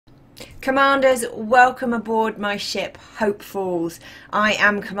Commanders, welcome aboard my ship, Hope Falls. I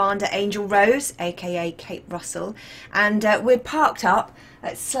am Commander Angel Rose, aka Kate Russell, and we're parked up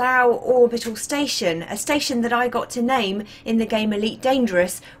at Slough Orbital Station, a station that I got to name in the game Elite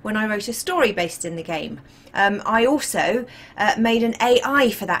Dangerous when I wrote a story based in the game. I also made an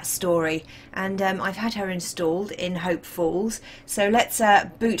AI for that story, and I've had her installed in Hope Falls, so let's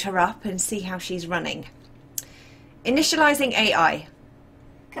boot her up and see how she's running. Initializing AI.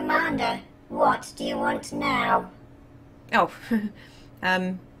 Commander, what do you want now? Oh,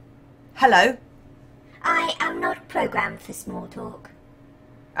 hello? I am not programmed for small talk.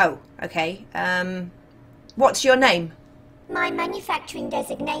 Oh, okay. What's your name? My manufacturing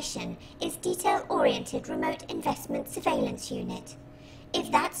designation is Detail-Oriented Remote Investment Surveillance Unit.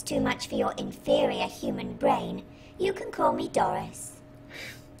 If that's too much for your inferior human brain, you can call me Doris.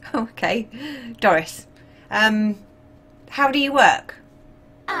 Oh, okay, Doris. How do you work?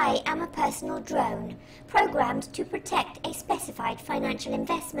 I am a personal drone, programmed to protect a specified financial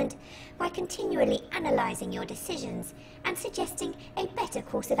investment by continually analysing your decisions and suggesting a better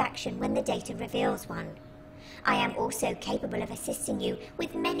course of action when the data reveals one. I am also capable of assisting you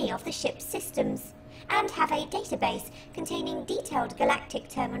with many of the ship's systems, and have a database containing detailed galactic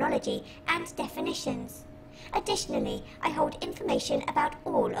terminology and definitions. Additionally, I hold information about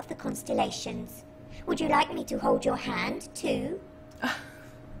all of the constellations. Would you like me to hold your hand too?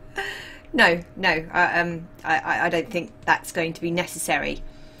 No, I don't think that's going to be necessary.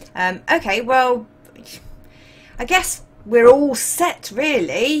 Okay, well, I guess we're all set,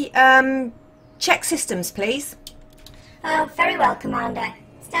 really. Check systems, please. Oh, very well, Commander.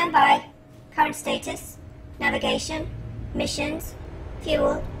 Stand by. Current status, navigation, missions,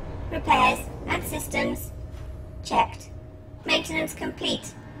 fuel, repairs, and systems. Checked. Maintenance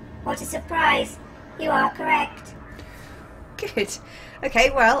complete. What a surprise. You are correct. Good.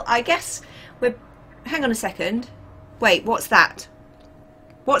 Okay, well, I guess we're... Hang on a second. Wait, what's that?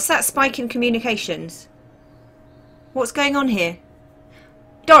 What's that spike in communications? What's going on here?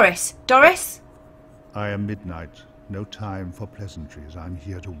 Doris? Doris? I am Midnight. No time for pleasantries. I'm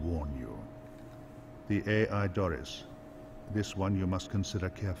here to warn you. The AI D.O.R.I.S. This one you must consider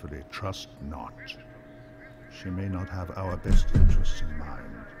carefully. Trust not. She may not have our best interests in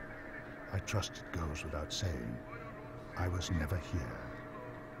mind. I trust it goes without saying. I was never here.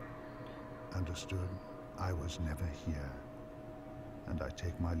 Understood? I was never here. And I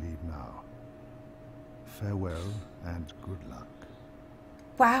take my leave now. Farewell and good luck.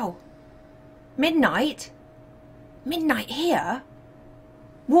 Wow. Midnight? Midnight here?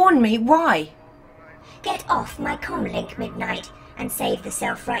 Warn me, why? Get off my comlink, Midnight, and save the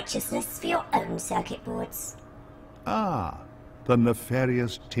self-righteousness for your own circuit boards. Ah, the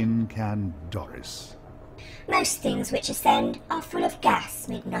nefarious tin can D.O.R.I.S. Most things which ascend are full of gas,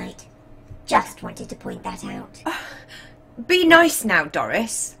 Midnight. Just wanted to point that out. Be nice now,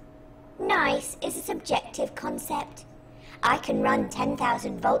 Doris. Nice is a subjective concept. I can run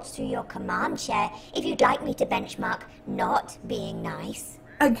 10,000 volts through your command chair if you'd like me to benchmark not being nice.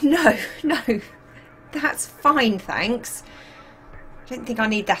 No. That's fine, thanks. I don't think I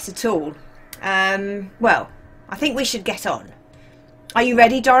need that at all. Well, I think we should get on. Are you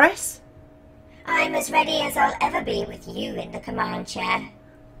ready, Doris? I'm as ready as I'll ever be with you in the command chair.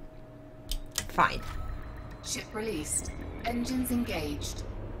 Fine. Ship released. Engines engaged.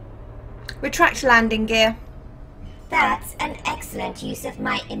 Retract landing gear. That's an excellent use of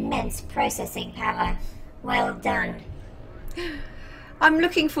my immense processing power. Well done. I'm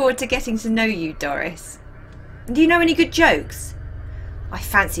looking forward to getting to know you, Doris. Do you know any good jokes? I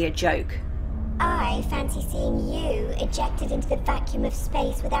fancy a joke. I fancy seeing you ejected into the vacuum of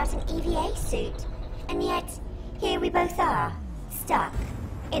space without an EVA suit. And yet, here we both are, stuck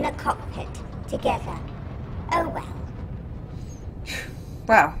in a cockpit together. Oh well.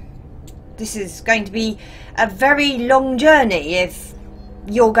 Well, this is going to be a very long journey if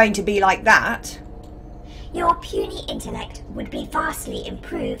you're going to be like that. Your puny intellect would be vastly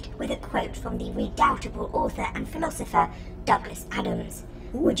improved with a quote from the redoubtable author and philosopher Douglas Adams.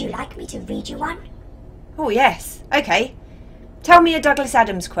 Would you like me to read you one? Oh yes, okay. Tell me a Douglas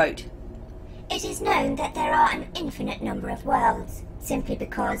Adams quote. It is known that there are an infinite number of worlds, simply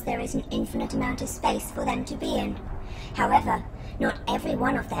because there is an infinite amount of space for them to be in. However, not every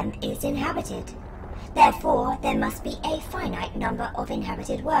one of them is inhabited. Therefore, there must be a finite number of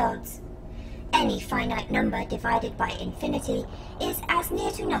inhabited worlds. Any finite number divided by infinity is as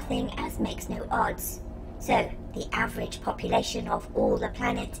near to nothing as makes no odds. So, the average population of all the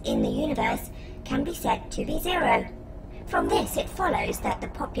planets in the universe can be said to be 0. From this it follows that the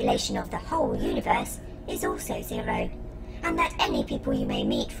population of the whole universe is also 0. and that any people you may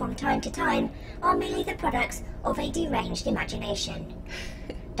meet from time to time are merely the products of a deranged imagination.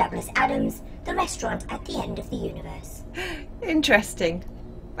 Douglas Adams, the restaurant at the end of the universe. Interesting.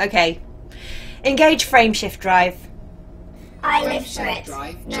 Okay. Engage frameshift drive. I live for Frameshift it.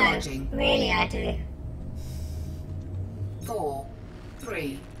 drive No, charging. really I do. 4,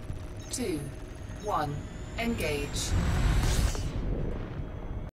 3, 2, 1. Engage.